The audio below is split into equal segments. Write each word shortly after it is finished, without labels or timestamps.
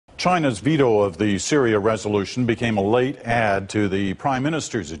China's veto of the Syria resolution became a late add to the Prime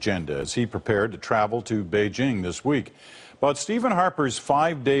Minister's agenda as he prepared to travel to Beijing this week. But Stephen Harper's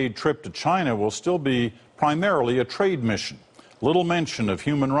 5-day trip to China will still be primarily a trade mission. Little mention of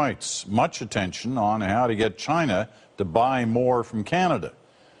human rights, much attention on how to get China to buy more from Canada.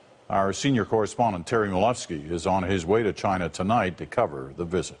 Our senior correspondent Terry Milewski is on his way to China tonight to cover the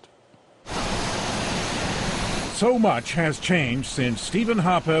visit. So much has changed since Stephen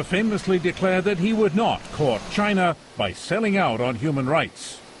Harper famously declared that he would not court China by selling out on human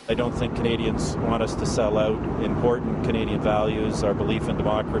rights. I don't think Canadians want us to sell out important Canadian values, our belief in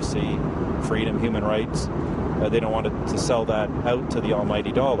democracy, freedom, human rights. They don't want to sell that out to the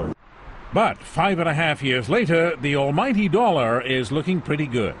almighty dollar. But 5.5 years later, the almighty dollar is looking pretty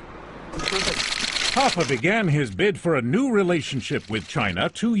good. Harper began his bid for a new relationship with China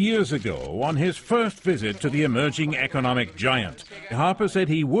 2 years ago on his first visit to the emerging economic giant. Harper said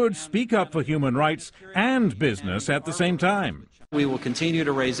he would speak up for human rights and business at the same time. We will continue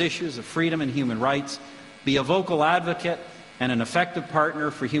to raise issues of freedom and human rights, be a vocal advocate and an effective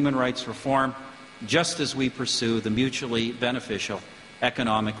partner for human rights reform, just as we pursue the mutually beneficial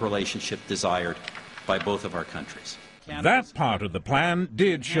economic relationship desired by both of our countries. That part of the plan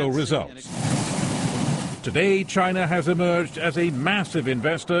did show results. Today, China has emerged as a massive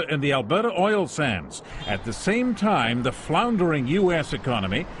investor in the Alberta oil sands. At the same time, the floundering U.S.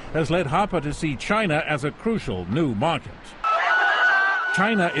 economy has led Harper to see China as a crucial new market.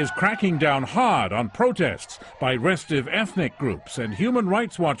 China is cracking down hard on protests by restive ethnic groups, and human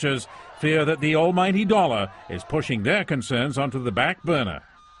rights watchers fear that the almighty dollar is pushing their concerns onto the back burner.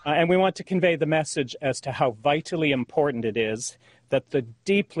 And we want to convey the message as to how vitally important it is that the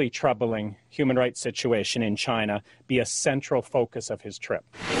deeply troubling human rights situation in China be a central focus of his trip.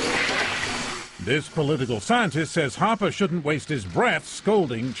 This political scientist says Harper shouldn't waste his breath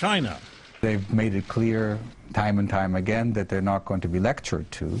scolding China. They've made it clear time and time again that they're not going to be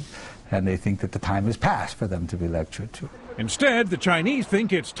lectured to, and they think that the time has passed for them to be lectured to. Instead, the Chinese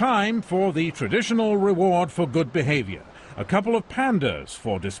think it's time for the traditional reward for good behavior, a couple of pandas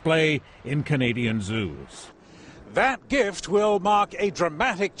for display in Canadian zoos. That gift will mark a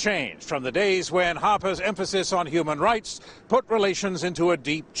dramatic change from the days when Harper's emphasis on human rights put relations into a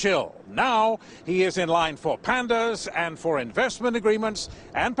deep chill. Now he is in line for pandas and for investment agreements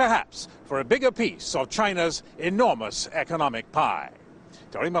and perhaps for a bigger piece of China's enormous economic pie.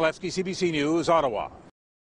 Terry Milewski, CBC News, Ottawa.